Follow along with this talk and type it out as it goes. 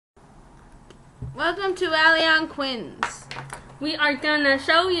Welcome to Allion Quins. We are gonna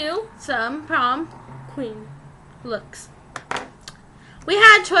show you Some prom queen. looks. We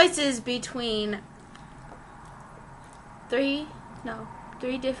had choices between three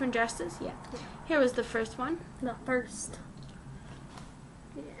different dresses. Yeah. Here was the first one. The first.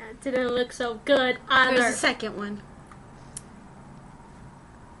 Yeah, it didn't look so good Here's either. the second one.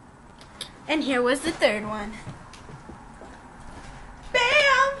 And here was the third one.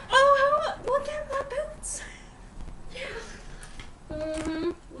 Bam! Oh, look at my boots.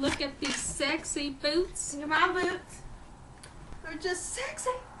 Look at these sexy boots. Look at my boots. They're just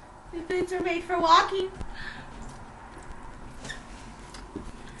sexy. These boots are made for walking.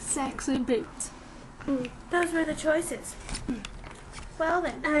 Sexy boots. Those were the choices. Well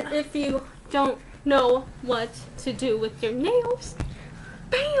then. And if you don't know what to do with your nails,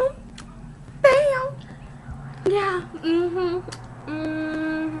 bam, bam. Yeah.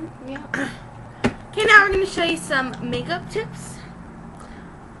 Yeah. Okay, now we're going to show you some makeup tips.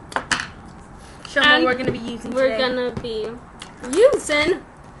 Show them what we're going to be using We're today. gonna be using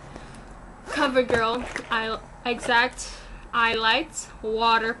CoverGirl Exact Eye Lights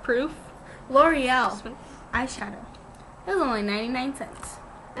Waterproof. L'Oreal eyeshadow. It was only 99 cents.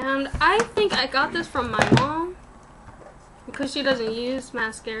 And I think I got this from my mom because she doesn't use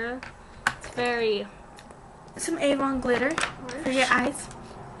mascara. It's very Some Avon glitter for your eyes.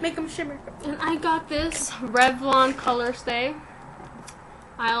 Make them shimmer. And I got this Revlon Color Stay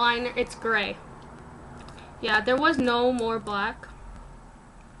eyeliner. It's gray. Yeah, there was no more black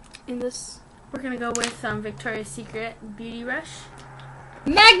in this. We're going to go with some Victoria's Secret Beauty Rush.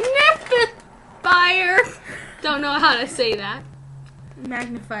 Magnifier! Don't know how to say that.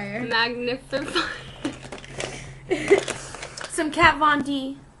 Magnifier. Magnifier. Some Kat Von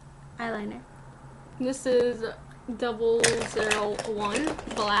D eyeliner. This is 001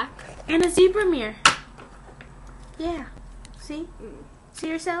 black. And a zebra mirror. Yeah. See? See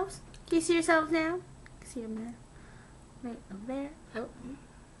yourselves? Can you see yourselves now? See them there. Right over there. Oh.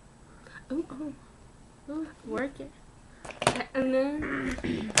 Ooh, ooh. Ooh. Work it. And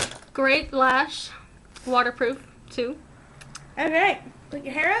then Great Lash Waterproof too. Alright. Put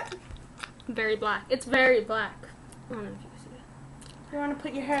your hair up. Very black. It's very black. I don't know if you can see it. You want to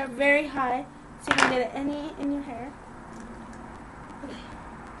put your hair up very high so you can get any in your hair. Okay.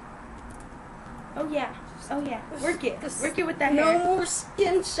 Oh yeah. Oh yeah. Work it. Work it with that No hair. more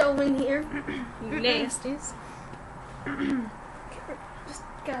skin showing here. You nasties. Just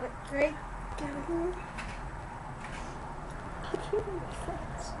got it right. Got it here.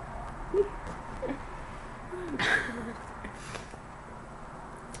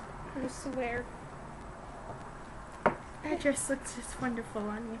 I swear. That dress looks just wonderful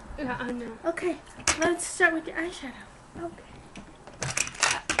on you. Yeah, I know. Okay, let's start with your eyeshadow. Okay.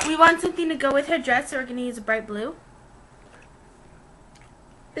 We want something to go with her dress, so we're going to use a bright blue.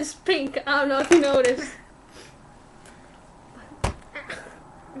 It's pink. I don't know if you noticed.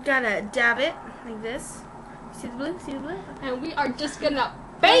 We gotta dab it like this. See the blue? See the blue? And we are just gonna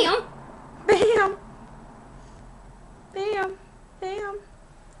bam! Bam! Bam! Bam!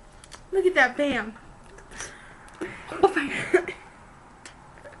 Look at that bam!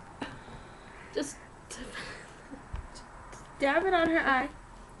 Just Dab it on her eye.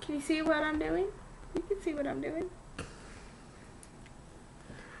 Can you see what I'm doing? You can see what I'm doing.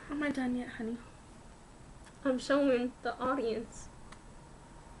 I'm not done yet, honey. I'm showing the audience.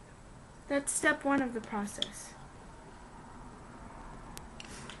 That's step 1 of the process.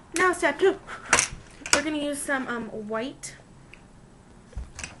 Now step 2. We're going to use some white.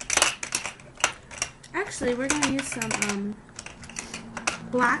 Actually, we're going to use some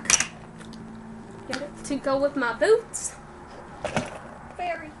black. Get it? To go with my boots.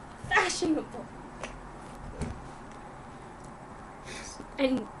 Very fashionable.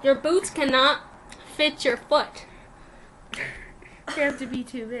 And your boots cannot fit your foot. They have to be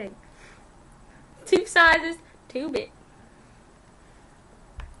too big. 2 sizes too big.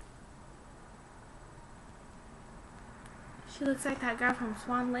 She looks like that girl from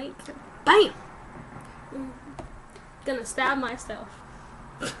Swan Lake. Bam! Gonna stab myself.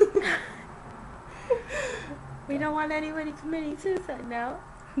 We don't want anybody committing suicide now.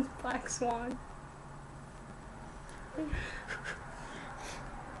 Black Swan.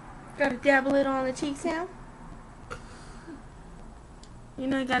 Gotta dab a little on the cheeks now. You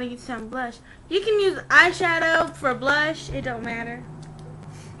know you gotta use some blush. You can use eyeshadow for blush. It don't matter.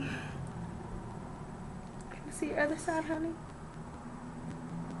 Can you see your other side, honey?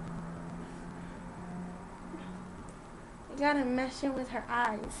 You gotta mesh in with her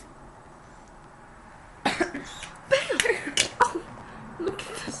eyes. Bam! Oh, look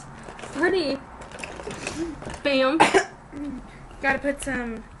at this pretty Bam. Gotta put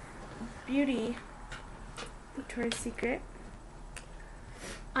some beauty. Victoria's Secret.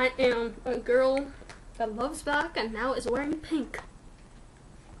 I am a girl that loves black and now is wearing pink.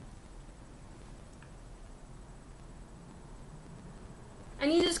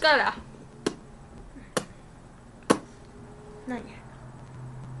 And you just gotta. Not yet.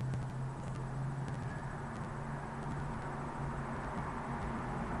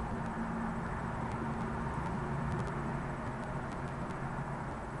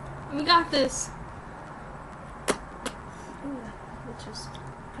 We got this. Ooh. Let's just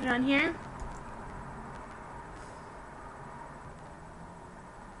Put it on here.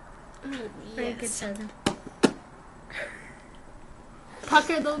 oh, Very good, yes. Southern.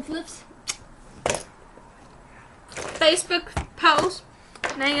 Pucker those lips. Facebook post.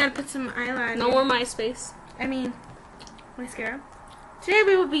 Now you gotta put some eyeliner. No more MySpace. I mean, mascara. Today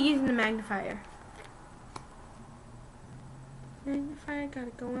we will be using the magnifier. Magnifier,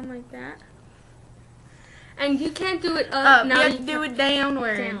 gotta go in like that. And you can't do it up. Now you do it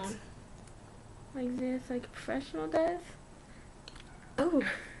downwards. down. Like this, like a professional does. Oh.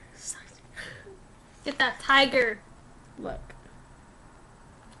 Get that tiger Look.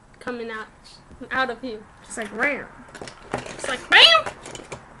 coming out of you. Just like rare. It's like bam.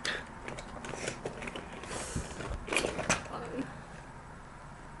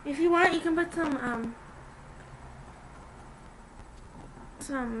 If you want, you can put some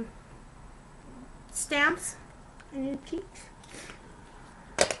stamps on your cheeks.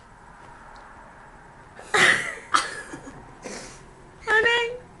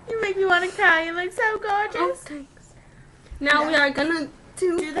 Honey, you make me want to cry. You look so gorgeous. Oh, thanks. Now we are gonna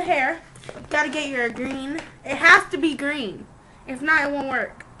Do the hair. Gotta get your green. It has to be green. If not, it won't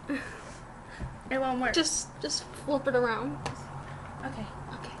work. It won't work. just flip it around. Okay.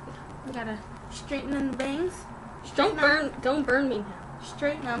 Okay. We gotta straighten the bangs. Don't burn me now.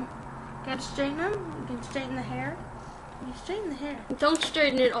 Straighten them. Gotta straighten them. You can straighten the hair. You straighten the hair. Don't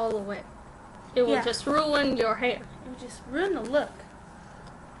straighten it all the way. It will Yeah. just ruin your hair. It will just ruin the look.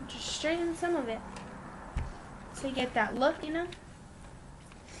 Just straighten some of it. So you get that look, you know?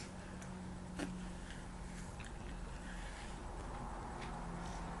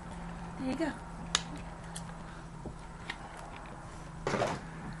 There you go.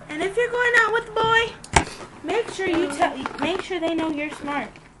 And if you're going out with the boy, make sure make sure they know you're smart.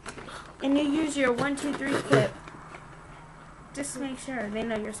 And you use your 1, 2, 3 clip. Just make sure they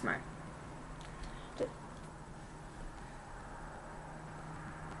know you're smart.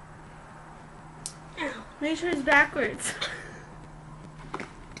 Ow. Make sure it's backwards.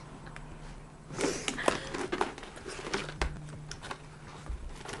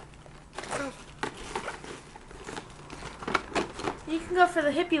 You can go for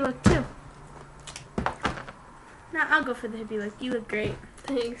the hippie look too. No, I'll go for the hippie look. You look great.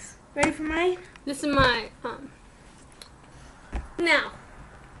 Thanks. Ready for mine? This is my Now,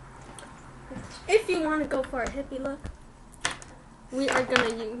 if you want to go for a hippie look, we are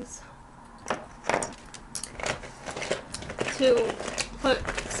gonna use to put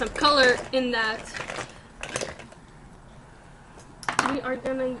some color in that. We are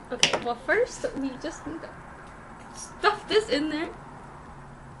gonna well, first we just need to stuff this in there,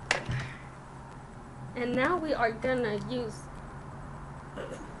 and now we are gonna use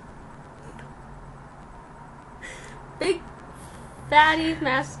Big Fatty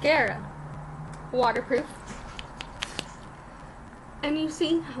mascara, waterproof, and you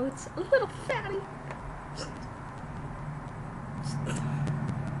see how it's a little fatty.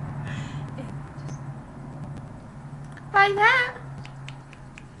 Like that.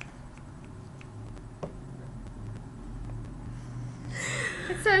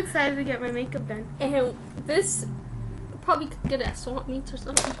 I'm so excited to get my makeup done. And this probably could get at swap meets or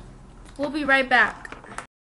something. We'll be right back.